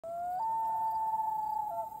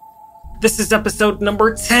This is episode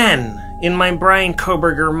number 10 in my Bryan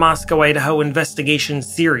Kohberger Moscow, Idaho investigation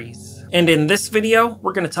series. And in this video,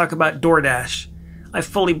 we're going to talk about DoorDash. I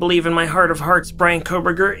fully believe in my heart of hearts Bryan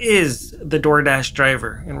Kohberger is the DoorDash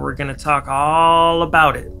driver, and we're going to talk all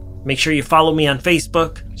about it. Make sure you follow me on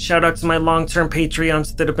Facebook. Shout out to my long-term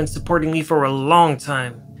Patreons that have been supporting me for a long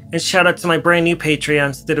time. And shout out to my brand new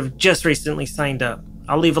Patreons that have just recently signed up.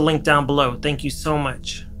 I'll leave a link down below. Thank you so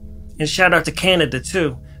much. And shout out to Canada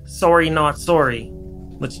too. Sorry not sorry.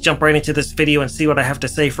 Let's jump right into this video and see what I have to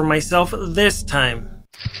say for myself this time.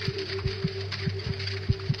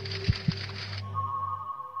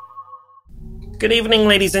 Good evening,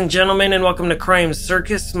 ladies and gentlemen, and welcome to Crime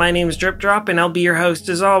Circus. My name is Drip Drop, and I'll be your host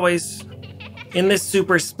as always. In this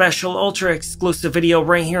super special, ultra exclusive video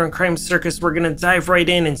right here on Crime Circus, we're gonna dive right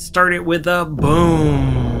in and start it with a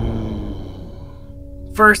boom.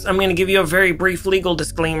 First, I'm gonna give you a very brief legal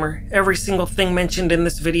disclaimer. Every single thing mentioned in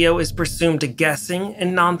this video is presumed guessing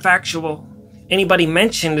and non-factual. Anybody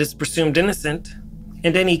mentioned is presumed innocent,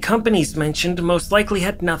 and any companies mentioned most likely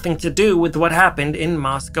had nothing to do with what happened in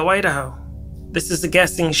Moscow, Idaho. This is a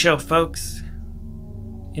guessing show, folks,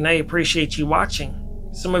 and I appreciate you watching.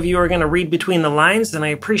 Some of you are going to read between the lines, and I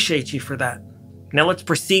appreciate you for that. Now let's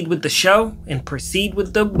proceed with the show, and proceed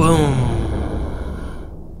with the boom.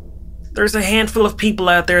 There's a handful of people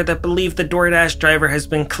out there that believe the DoorDash driver has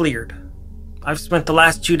been cleared. I've spent the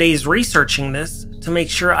last 2 days researching this to make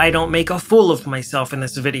sure I don't make a fool of myself in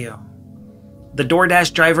this video. The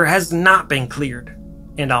DoorDash driver has not been cleared,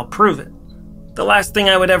 and I'll prove it. The last thing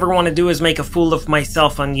I would ever want to do is make a fool of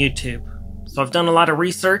myself on YouTube. So I've done a lot of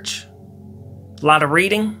research, a lot of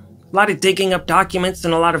reading, a lot of digging up documents,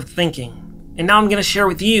 and a lot of thinking. And now I'm going to share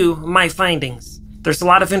with you my findings. There's a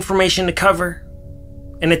lot of information to cover,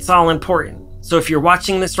 and it's all important. So if you're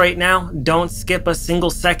watching this right now, don't skip a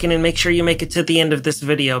single second and make sure you make it to the end of this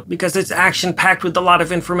video, because it's action-packed with a lot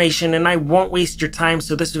of information and I won't waste your time,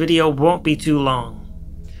 so this video won't be too long.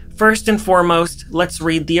 First and foremost, let's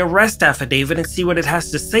read the arrest affidavit and see what it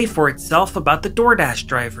has to say for itself about the DoorDash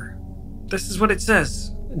driver. This is what it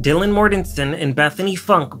says. Dylan Mortensen and Bethany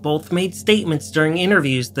Funk both made statements during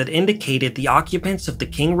interviews that indicated the occupants of the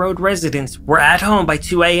King Road residence were at home by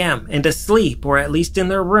 2 a.m. and asleep, or at least in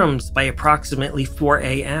their rooms, by approximately 4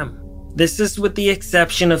 a.m. This is with the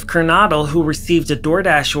exception of Kernodle, who received a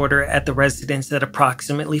DoorDash order at the residence at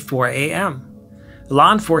approximately 4 a.m.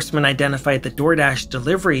 Law enforcement identified the DoorDash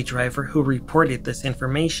delivery driver who reported this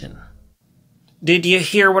information. Did you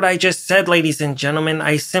hear what I just said, ladies and gentlemen?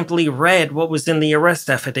 I simply read what was in the arrest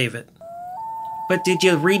affidavit. But did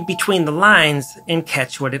you read between the lines and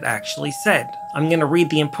catch what it actually said? I'm going to read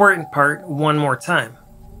the important part one more time.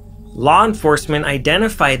 Law enforcement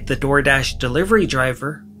identified the DoorDash delivery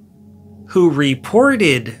driver who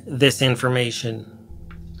reported this information.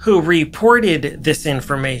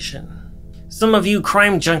 Some of you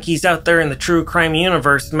crime junkies out there in the true crime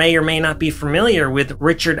universe may or may not be familiar with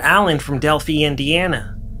Richard Allen from Delphi,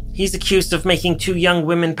 Indiana. He's accused of making 2 young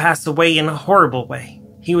women pass away in a horrible way.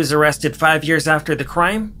 He was arrested 5 years after the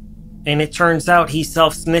crime, and it turns out he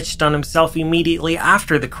self-snitched on himself immediately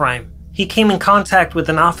after the crime. He came in contact with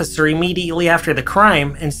an officer immediately after the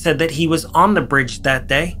crime and said that he was on the bridge that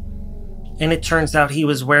day, and it turns out he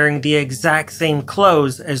was wearing the exact same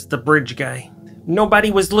clothes as the bridge guy. Nobody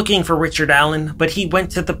was looking for Richard Allen, but he went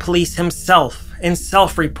to the police himself and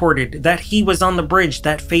self-reported that he was on the bridge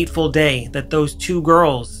that fateful day that those 2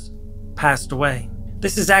 girls passed away.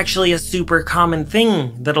 This is actually a super common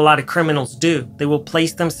thing that a lot of criminals do. They will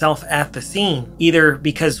place themselves at the scene, either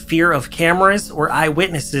because fear of cameras or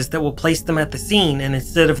eyewitnesses that will place them at the scene, and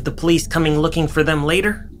instead of the police coming looking for them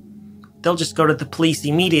later, they'll just go to the police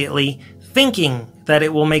immediately, thinking that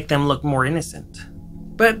it will make them look more innocent.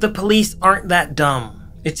 But the police aren't that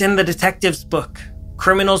dumb. It's in the detective's book.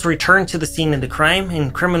 Criminals return to the scene of the crime,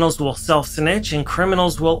 and criminals will self-snitch, and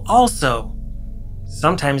criminals will also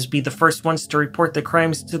sometimes be the first ones to report the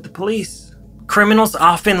crimes to the police. Criminals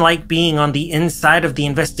often like being on the inside of the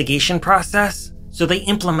investigation process, so they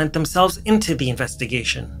implement themselves into the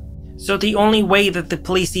investigation. So the only way that the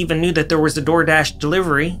police even knew that there was a DoorDash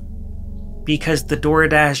delivery, because the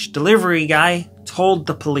DoorDash delivery guy told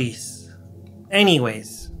the police.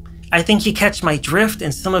 Anyways, I think you catch my drift,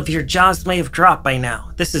 and some of your jaws may have dropped by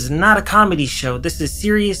now. This is not a comedy show. This is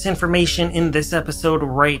serious information in this episode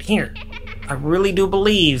right here. I really do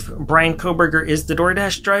believe Bryan Kohberger is the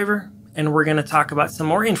DoorDash driver, and we're going to talk about some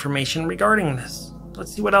more information regarding this.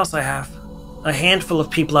 Let's see what else I have. A handful of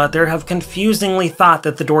people out there have confusingly thought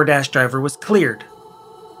that the DoorDash driver was cleared.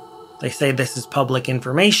 They say this is public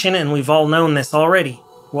information, and we've all known this already.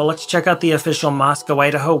 Well, let's check out the official Moscow,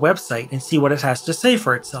 Idaho website and see what it has to say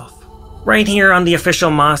for itself. Right here on the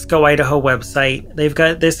official Moscow, Idaho website, they've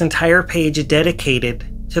got this entire page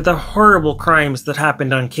dedicated to the horrible crimes that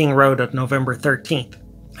happened on King Road on November 13th.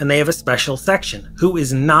 And they have a special section, who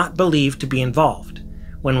is not believed to be involved.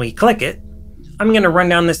 When we click it, I'm going to run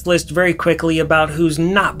down this list very quickly about who's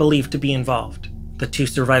not believed to be involved. The 2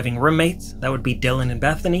 surviving roommates, that would be Dylan and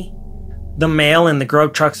Bethany. The male in the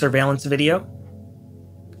Grove truck surveillance video.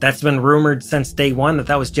 That's been rumored since day one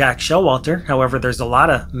that was Jack Showalter. However, there's a lot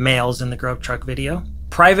of males in the Grove truck video.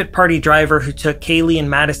 Private party driver who took Kaylee and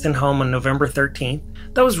Madison home on November 13th.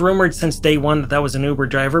 That was rumored since day one that was an Uber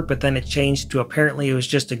driver, but then it changed to apparently it was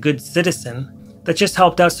just a good citizen that just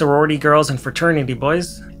helped out sorority girls and fraternity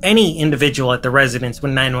boys. Any individual at the residence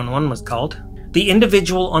when 911 was called. The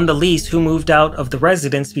individual on the lease who moved out of the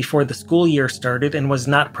residence before the school year started and was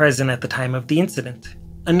not present at the time of the incident.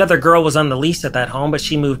 Another girl was on the lease at that home, but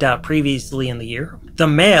she moved out previously in the year. The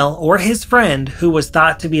male or his friend who was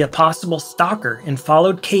thought to be a possible stalker and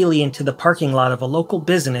followed Kaylee into the parking lot of a local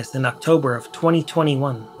business in October of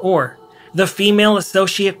 2021. Or the female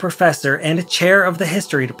associate professor and chair of the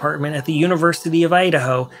history department at the University of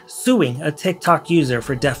Idaho suing a TikTok user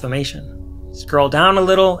for defamation. Scroll down a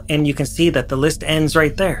little and you can see that the list ends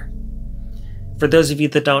right there. For those of you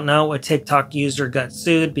that don't know, a TikTok user got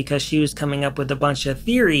sued because she was coming up with a bunch of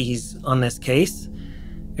theories on this case,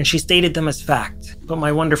 and she stated them as fact. But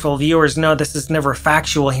my wonderful viewers know this is never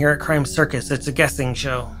factual here at Crime Circus, it's a guessing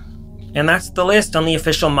show. And that's the list on the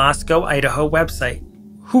official Moscow, Idaho website.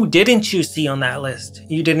 Who didn't you see on that list?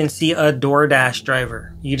 You didn't see a DoorDash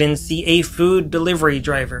driver. You didn't see a food delivery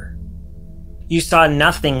driver. You saw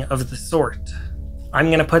nothing of the sort. I'm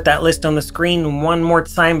going to put that list on the screen one more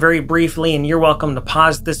time very briefly, and you're welcome to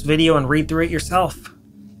pause this video and read through it yourself.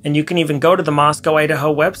 And you can even go to the Moscow,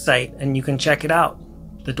 Idaho website and you can check it out.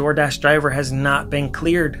 The DoorDash driver has not been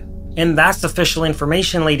cleared. And that's official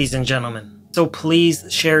information, ladies and gentlemen. So please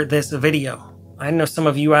share this video. I know some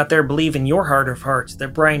of you out there believe in your heart of hearts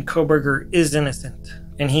that Bryan Kohberger is innocent.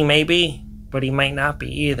 And he may be, but he might not be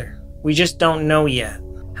either. We just don't know yet.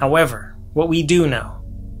 However, what we do know,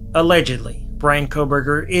 allegedly, Bryan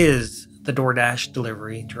Kohberger is the DoorDash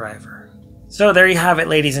delivery driver. So there you have it,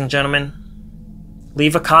 ladies and gentlemen.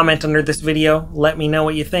 Leave a comment under this video. Let me know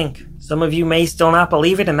what you think. Some of you may still not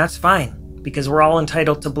believe it, and that's fine, because we're all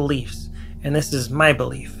entitled to beliefs. And this is my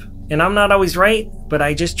belief. And I'm not always right, but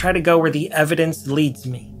I just try to go where the evidence leads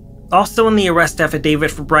me. Also in the arrest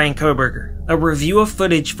affidavit for Bryan Kohberger, a review of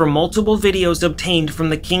footage from multiple videos obtained from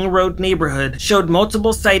the King Road neighborhood showed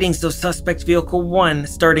multiple sightings of suspect vehicle 1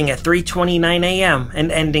 starting at 3:29 a.m. and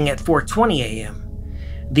ending at 4:20 a.m.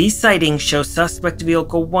 These sightings show suspect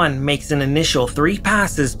vehicle 1 makes an initial 3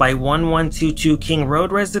 passes by 1122 King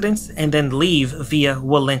Road residence and then leave via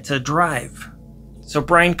Walinta Drive. So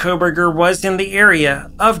Bryan Kohberger was in the area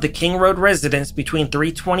of the King Road residence between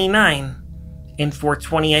 3:29 and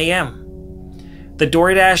 4:20 a.m. The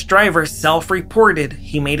DoorDash driver self-reported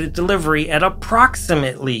he made a delivery at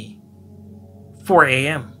approximately 4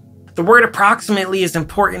 a.m. The word approximately is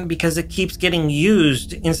important because it keeps getting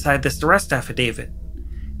used inside this arrest affidavit.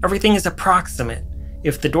 Everything is approximate.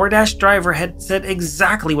 If the DoorDash driver had said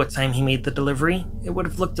exactly what time he made the delivery, it would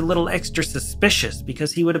have looked a little extra suspicious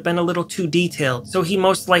because he would have been a little too detailed. So he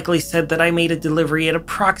most likely said that I made a delivery at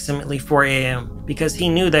approximately 4 a.m. because he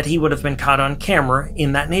knew that he would have been caught on camera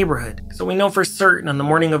in that neighborhood. So we know for certain on the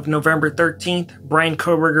morning of November 13th, Bryan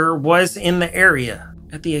Kohberger was in the area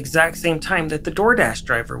at the exact same time that the DoorDash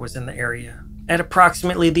driver was in the area, at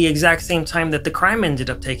approximately the exact same time that the crime ended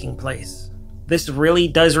up taking place. This really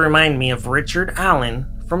does remind me of Richard Allen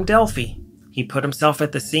from Delphi. He put himself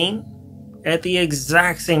at the scene at the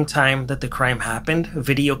exact same time that the crime happened. A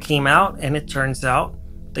video came out and it turns out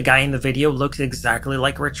the guy in the video looks exactly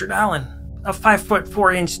like Richard Allen. A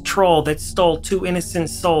 5'4" troll that stole 2 innocent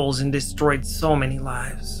souls and destroyed so many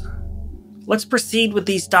lives. Let's proceed with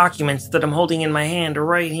these documents that I'm holding in my hand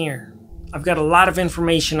right here. I've got a lot of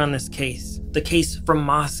information on this case. The case from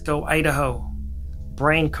Moscow, Idaho.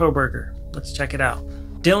 Bryan Kohberger. Let's check it out.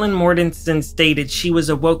 Dylan Mortensen stated she was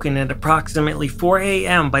awoken at approximately 4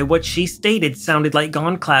 a.m. by what she stated sounded like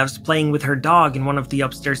Goncalves playing with her dog in one of the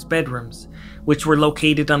upstairs bedrooms, which were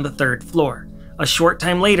located on the 3rd floor. A short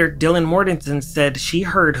time later, Dylan Mortensen said she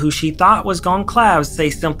heard who she thought was Goncalves say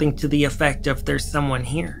something to the effect of "there's someone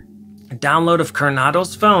here." A download of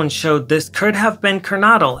Kernodle's phone showed this could have been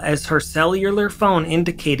Kernodle, as her cellular phone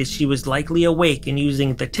indicated she was likely awake and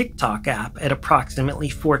using the TikTok app at approximately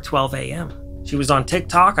 4:12 a.m. She was on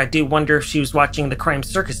TikTok. I do wonder if she was watching the Crime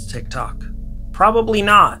Circus TikTok. Probably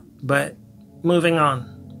not, but moving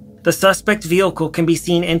on. The suspect vehicle can be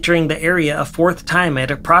seen entering the area a 4th time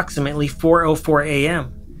at approximately 4:04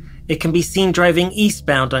 a.m. It can be seen driving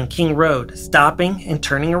eastbound on King Road, stopping and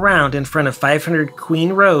turning around in front of 500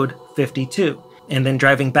 Queen Road, 52, and then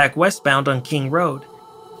driving back westbound on King Road.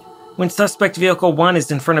 When suspect vehicle 1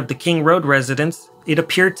 is in front of the King Road residence, it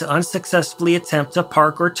appeared to unsuccessfully attempt to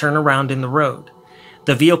park or turn around in the road.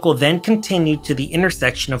 The vehicle then continued to the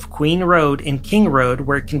intersection of Queen Road and King Road,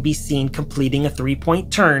 where it can be seen completing a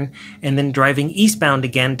 3-point turn and then driving eastbound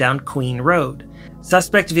again down Queen Road.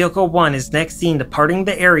 Suspect vehicle 1 is next seen departing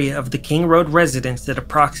the area of the King Road residence at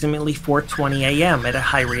approximately 4:20 a.m. at a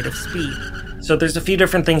high rate of speed. So there's a few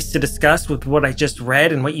different things to discuss with what I just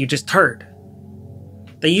read and what you just heard.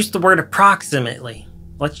 They used the word approximately.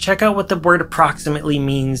 Let's check out what the word approximately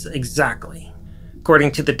means exactly.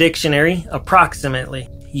 According to the dictionary, approximately,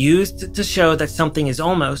 used to show that something is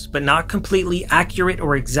almost but not completely accurate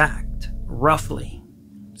or exact, roughly.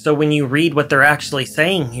 So when you read what they're actually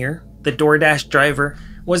saying here, the DoorDash driver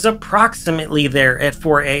was approximately there at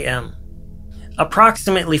 4 a.m.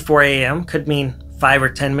 Approximately 4 a.m. could mean 5 or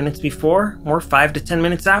 10 minutes before or 5 to 10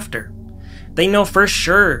 minutes after. They know for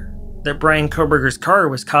sure that Bryan Kohberger's car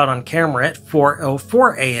was caught on camera at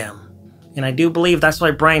 4:04 a.m. And I do believe that's why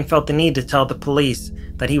Bryan felt the need to tell the police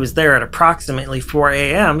that he was there at approximately 4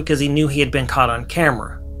 a.m. because he knew he had been caught on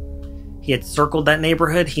camera. He had circled that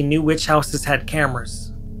neighborhood, he knew which houses had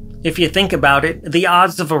cameras. If you think about it, the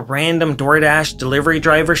odds of a random DoorDash delivery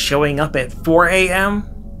driver showing up at 4 a.m.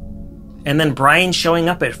 and then Bryan showing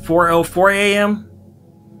up at 4:04 a.m.,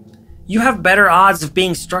 you have better odds of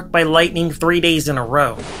being struck by lightning 3 days in a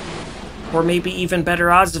row. Or maybe even better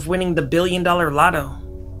odds of winning the $1 billion lotto.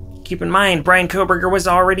 Keep in mind, Bryan Kohberger was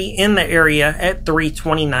already in the area at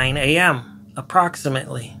 3:29 a.m.,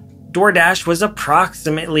 approximately. DoorDash was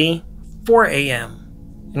approximately 4 a.m.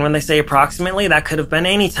 And when they say approximately, that could have been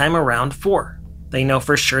any time around 4. They know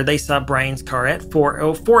for sure they saw Bryan's car at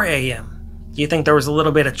 4:04 a.m. Do you think there was a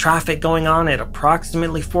little bit of traffic going on at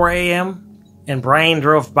approximately 4 a.m. and Bryan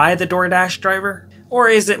drove by the DoorDash driver? Or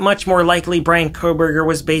is it much more likely Bryan Kohberger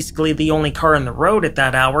was basically the only car on the road at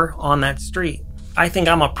that hour on that street? I think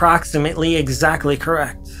I'm approximately exactly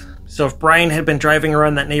correct. So if Bryan had been driving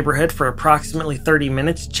around that neighborhood for approximately 30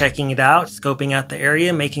 minutes, checking it out, scoping out the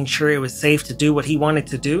area, making sure it was safe to do what he wanted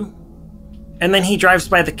to do, and then he drives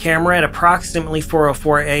by the camera at approximately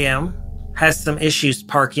 4:04 a.m., has some issues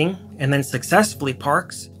parking, and then successfully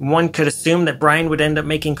parks, one could assume that Bryan would end up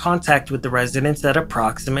making contact with the residents at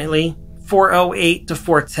approximately 4:08 to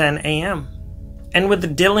 4:10 a.m. And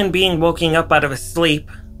with Dylan being woken up out of his sleep,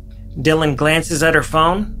 Dylan glances at her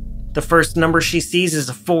phone. The first number she sees is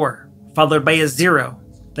a 4, followed by a 0,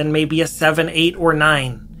 then maybe a 7, 8, or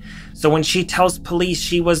 9. So when she tells police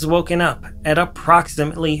she was woken up at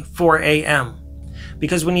approximately 4 a.m.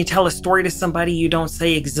 Because when you tell a story to somebody, you don't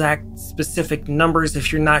say exact specific numbers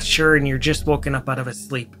if you're not sure and you're just woken up out of a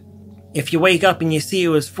sleep. If you wake up and you see it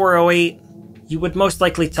was 4:08, you would most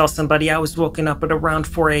likely tell somebody I was woken up at around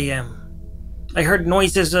 4 a.m. I heard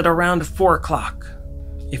noises at around 4 o'clock.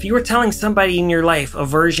 If you were telling somebody in your life a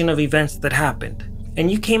version of events that happened, and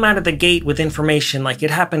you came out of the gate with information like it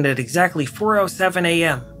happened at exactly 4:07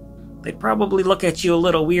 a.m., they'd probably look at you a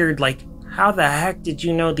little weird like, how the heck did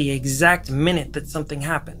you know the exact minute that something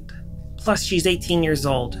happened? Plus, she's 18 years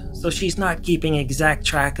old, so she's not keeping exact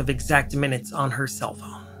track of exact minutes on her cell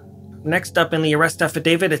phone. Next up in the arrest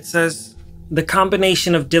affidavit, it says, the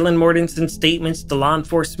combination of Dylan Mortensen's statements to law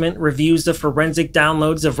enforcement, reviews of forensic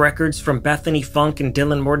downloads of records from Bethany Funk and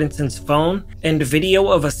Dylan Mortensen's phone, and video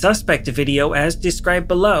of a suspect video as described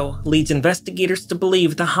below leads investigators to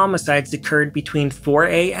believe the homicides occurred between 4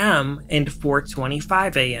 a.m. and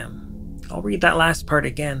 4:25 a.m. I'll read that last part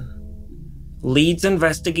again. Leads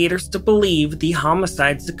investigators to believe the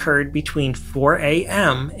homicides occurred between 4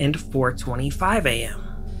 a.m. and 4:25 a.m.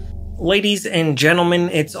 Ladies and gentlemen,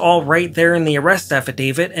 it's all right there in the arrest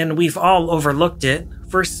affidavit, and we've all overlooked it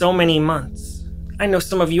for so many months. I know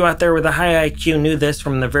some of you out there with a high IQ knew this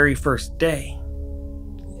from the very first day.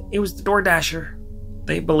 It was the DoorDasher.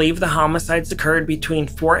 They believe the homicides occurred between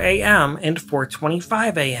 4 a.m. and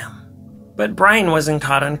 4:25 a.m. But Bryan wasn't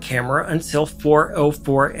caught on camera until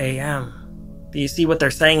 4:04 a.m. Do you see what they're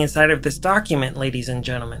saying inside of this document, ladies and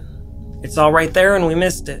gentlemen? It's all right there and we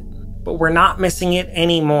missed it. But we're not missing it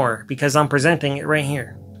anymore because I'm presenting it right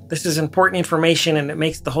here. This is important information and it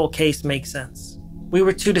makes the whole case make sense. We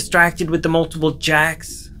were too distracted with the multiple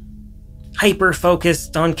Jacks,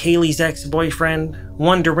 hyper-focused on Kaylee's ex-boyfriend,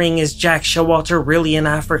 wondering is Jack Showalter really in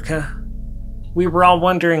Africa? We were all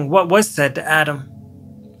wondering what was said to Adam.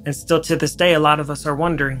 And still to this day, a lot of us are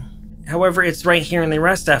wondering. However, it's right here in the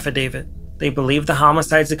arrest affidavit. They believe the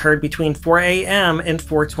homicides occurred between 4 a.m. and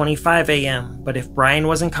 4:25 a.m., but if Bryan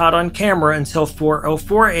wasn't caught on camera until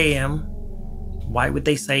 4:04 a.m., why would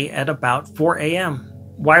they say at about 4 a.m.?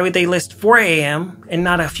 Why would they list 4 a.m. and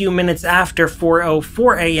not a few minutes after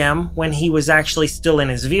 4:04 a.m. when he was actually still in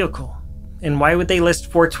his vehicle? And why would they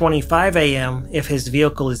list 4:25 a.m. if his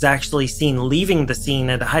vehicle is actually seen leaving the scene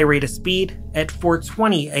at a high rate of speed at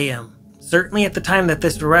 4:20 a.m.? Certainly at the time that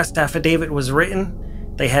this arrest affidavit was written,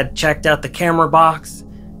 they had checked out the camera box,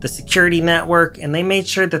 the security network, and they made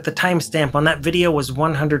sure that the timestamp on that video was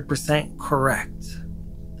 100% correct.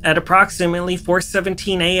 At approximately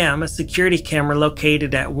 4:17 a.m., a security camera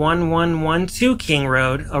located at 1112 King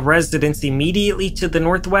Road, a residence immediately to the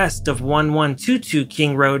northwest of 1122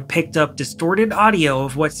 King Road, picked up distorted audio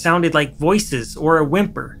of what sounded like voices or a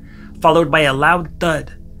whimper, followed by a loud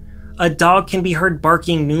thud. A dog can be heard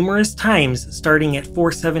barking numerous times starting at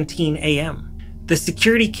 4:17 a.m. The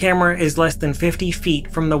security camera is less than 50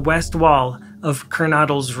 feet from the west wall of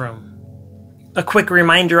Kernodle's room. A quick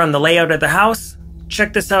reminder on the layout of the house.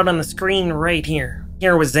 Check this out on the screen right here.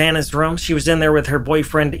 Here was Xana's room. She was in there with her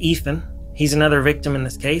boyfriend Ethan. He's another victim in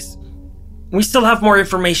this case. We still have more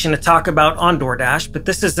information to talk about on DoorDash, but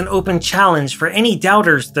this is an open challenge for any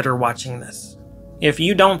doubters that are watching this. If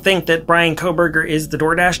you don't think that Bryan Kohberger is the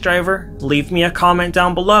DoorDash driver, leave me a comment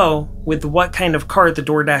down below with what kind of car the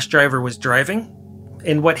DoorDash driver was driving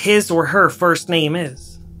and what his or her first name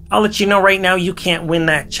is. I'll let you know right now you can't win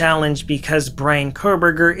that challenge because Bryan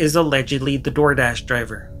Kohberger is allegedly the DoorDash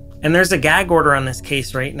driver. And there's a gag order on this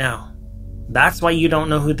case right now. That's why you don't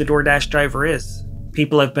know who the DoorDash driver is.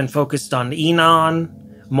 People have been focused on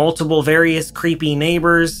Enon, multiple various creepy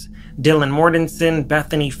neighbors, Dylan Mortensen,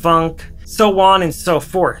 Bethany Funk, so on and so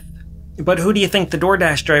forth. But who do you think the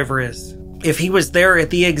DoorDash driver is? If he was there at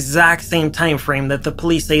the exact same time frame that the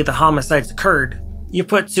police say the homicides occurred, you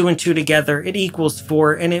put 2 and 2 together, it equals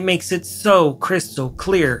 4, and it makes it so crystal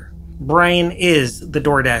clear. Bryan is the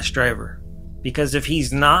DoorDash driver. Because if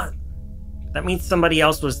he's not, that means somebody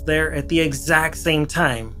else was there at the exact same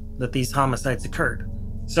time that these homicides occurred.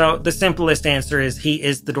 So the simplest answer is he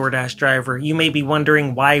is the DoorDash driver. You may be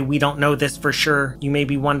wondering why we don't know this for sure. You may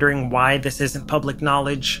be wondering why this isn't public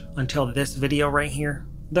knowledge until this video right here.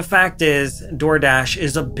 The fact is, DoorDash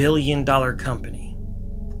is a billion-dollar company.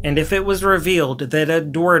 And if it was revealed that a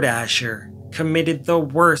DoorDasher committed the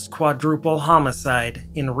worst quadruple homicide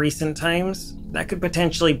in recent times, that could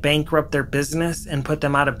potentially bankrupt their business and put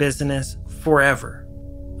them out of business forever.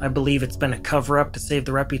 I believe it's been a cover-up to save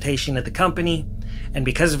the reputation of the company, and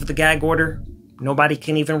because of the gag order, nobody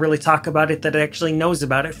can even really talk about it that actually knows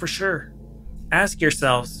about it for sure. Ask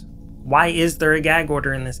yourselves, why is there a gag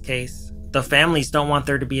order in this case? The families don't want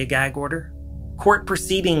there to be a gag order. Court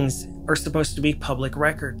proceedings are supposed to be public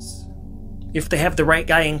records. If they have the right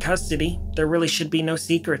guy in custody, there really should be no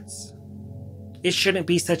secrets. It shouldn't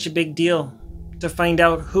be such a big deal to find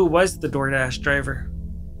out who was the DoorDash driver.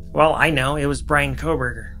 Well, I know, it was Bryan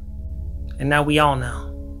Kohberger. And now we all know.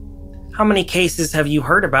 How many cases have you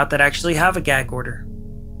heard about that actually have a gag order?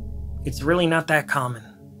 It's really not that common.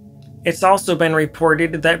 It's also been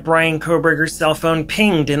reported that Bryan Kohberger's cell phone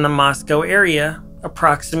pinged in the Moscow area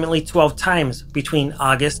approximately 12 times between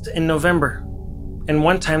August and November. And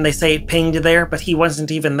one time they say it pinged there, but he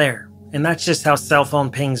wasn't even there. And that's just how cell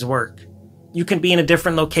phone pings work. You can be in a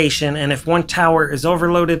different location, and if one tower is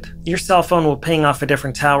overloaded, your cell phone will ping off a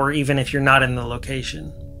different tower even if you're not in the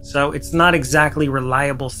location. So it's not exactly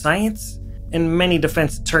reliable science, and many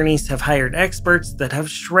defense attorneys have hired experts that have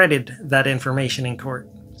shredded that information in court.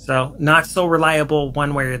 So not so reliable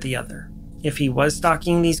one way or the other. If he was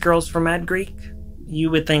stalking these girls from Mad Greek, you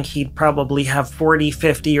would think he'd probably have 40,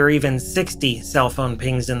 50, or even 60 cell phone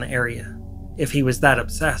pings in the area, if he was that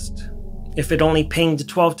obsessed. If it only pinged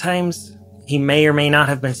 12 times, he may or may not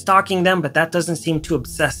have been stalking them, but that doesn't seem too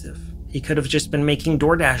obsessive. He could have just been making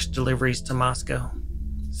DoorDash deliveries to Moscow.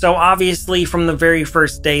 So obviously, from the very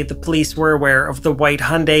first day, the police were aware of the white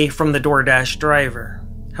Hyundai from the DoorDash driver.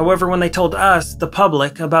 However, when they told us, the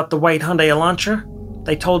public, about the white Hyundai Elantra,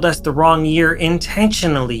 they told us the wrong year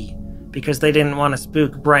intentionally, because they didn't want to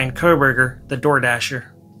spook Bryan Kohberger, the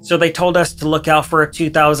DoorDasher. So they told us to look out for a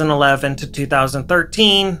 2011 to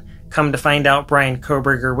 2013. Come to find out, Bryan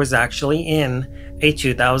Kohberger was actually in a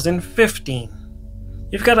 2015.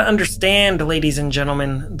 You've got to understand, ladies and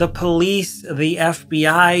gentlemen, the police, the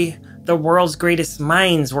FBI, the world's greatest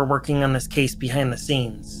minds were working on this case behind the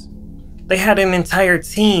scenes. They had an entire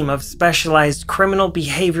team of specialized criminal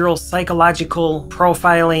behavioral psychological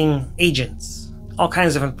profiling agents. All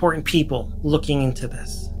kinds of important people looking into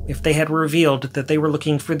this. If they had revealed that they were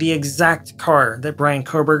looking for the exact car that Bryan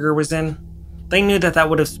Kohberger was in, They knew that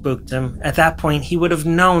would have spooked him. At that point, he would have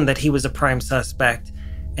known that he was a prime suspect,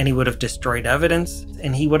 and he would have destroyed evidence,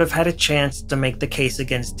 and he would have had a chance to make the case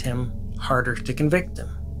against him harder to convict him.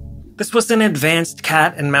 This was an advanced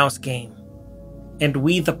cat and mouse game, and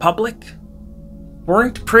we, the public,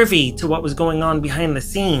 weren't privy to what was going on behind the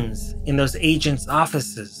scenes in those agents'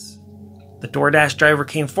 offices. The DoorDash driver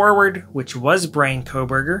came forward, which was Bryan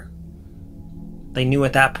Kohberger. They knew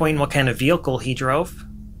at that point what kind of vehicle he drove.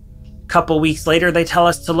 A couple weeks later, they tell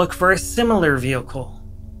us to look for a similar vehicle.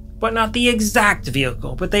 But not the exact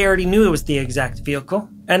vehicle, but they already knew it was the exact vehicle.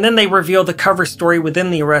 And then they reveal the cover story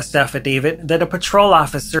within the arrest affidavit that a patrol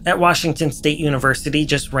officer at Washington State University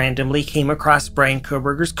just randomly came across Bryan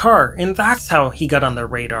Kohberger's car, and that's how he got on their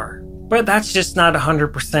radar. But that's just not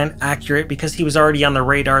 100% accurate because he was already on the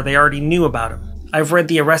radar, they already knew about him. I've read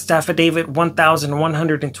the arrest affidavit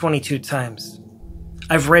 1,122 times.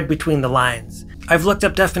 I've read between the lines. I've looked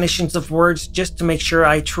up definitions of words just to make sure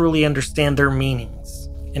I truly understand their meanings.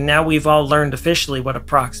 And now we've all learned officially what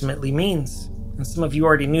approximately means. And some of you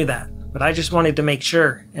already knew that, but I just wanted to make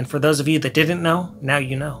sure. And for those of you that didn't know, now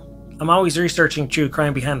you know. I'm always researching true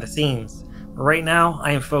crime behind the scenes. But right now,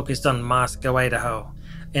 I am focused on Moscow, Idaho,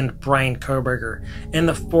 and Bryan Kohberger, and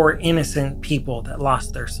the 4 innocent people that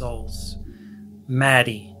lost their souls.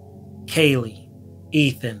 Maddie, Kaylee,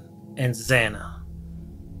 Ethan, and Xana.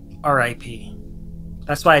 R.I.P.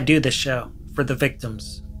 That's why I do this show, for the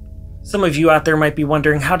victims. Some of you out there might be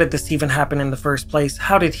wondering, how did this even happen in the first place?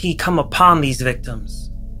 How did he come upon these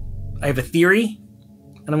victims? I have a theory,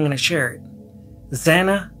 and I'm going to share it.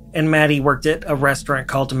 Xana and Maddie worked at a restaurant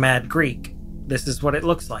called Mad Greek. This is what it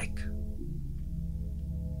looks like.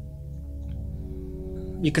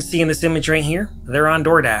 You can see in this image right here, they're on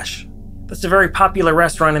DoorDash. That's a very popular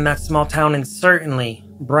restaurant in that small town, and certainly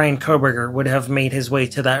Bryan Kohberger would have made his way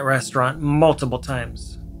to that restaurant multiple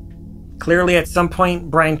times. Clearly, at some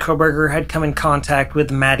point, Bryan Kohberger had come in contact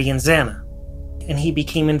with Maddie and Xana, and he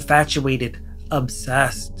became infatuated,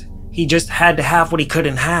 obsessed. He just had to have what he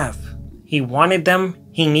couldn't have. He wanted them,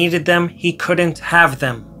 he needed them, he couldn't have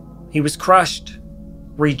them. He was crushed,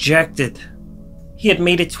 rejected. He had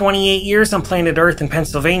made it 28 years on planet Earth in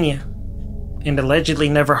Pennsylvania, and allegedly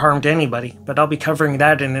never harmed anybody, but I'll be covering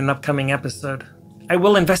that in an upcoming episode. I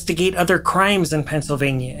will investigate other crimes in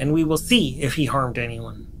Pennsylvania, and we will see if he harmed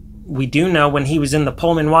anyone. We do know when he was in the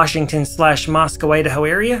Pullman, Washington / Moscow, Idaho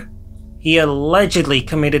area, he allegedly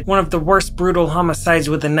committed one of the worst brutal homicides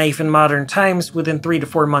with a knife in modern times within 3 to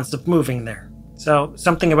 4 months of moving there. So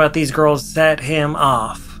something about these girls set him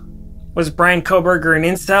off. Was Bryan Kohberger an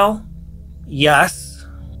incel? Yes.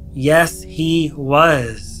 Yes, he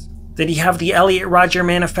was. Did he have the Elliot Rodger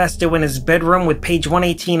Manifesto in his bedroom with page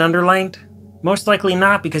 118 underlined? Most likely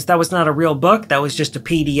not, because that was not a real book, that was just a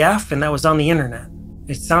PDF, and that was on the internet.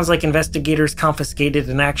 It sounds like investigators confiscated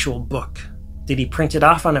an actual book. Did he print it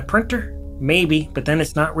off on a printer? Maybe, but then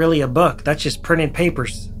it's not really a book, that's just printed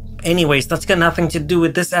papers. Anyways, that's got nothing to do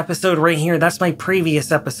with this episode right here, that's my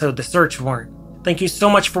previous episode, The Search Warrant. Thank you so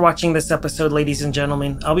much for watching this episode, ladies and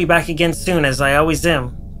gentlemen. I'll be back again soon, as I always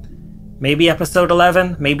am. Maybe episode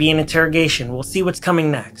 11, maybe an interrogation, we'll see what's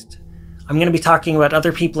coming next. I'm going to be talking about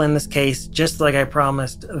other people in this case, just like I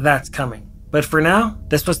promised, that's coming. But for now,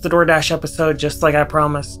 this was the DoorDash episode, just like I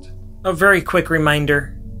promised. A very quick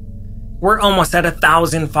reminder, we're almost at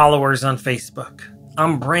 1,000 followers on Facebook.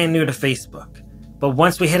 I'm brand new to Facebook. But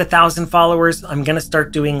once we hit 1,000 followers, I'm going to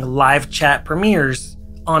start doing live chat premieres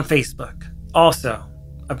on Facebook. Also,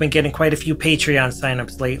 I've been getting quite a few Patreon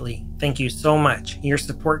signups lately. Thank you so much. Your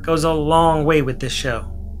support goes a long way with this show.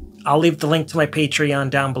 I'll leave the link to my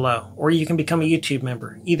Patreon down below, or you can become a YouTube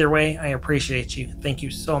member. Either way, I appreciate you. Thank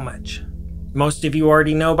you so much. Most of you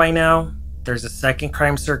already know by now, there's a second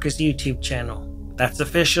Crime Circus YouTube channel. That's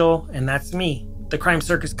official, and that's me, the Crime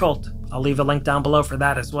Circus Cult. I'll leave a link down below for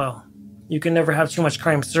that as well. You can never have too much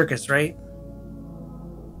Crime Circus, right?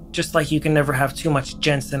 Just like you can never have too much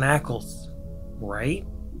Jensen Ackles, right?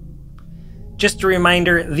 Just a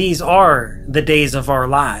reminder, these are the days of our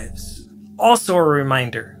lives. Also a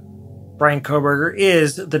reminder, Bryan Kohberger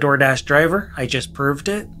is the DoorDash driver. I just proved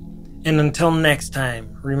it. And until next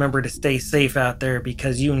time, remember to stay safe out there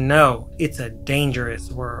because you know it's a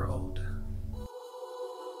dangerous world.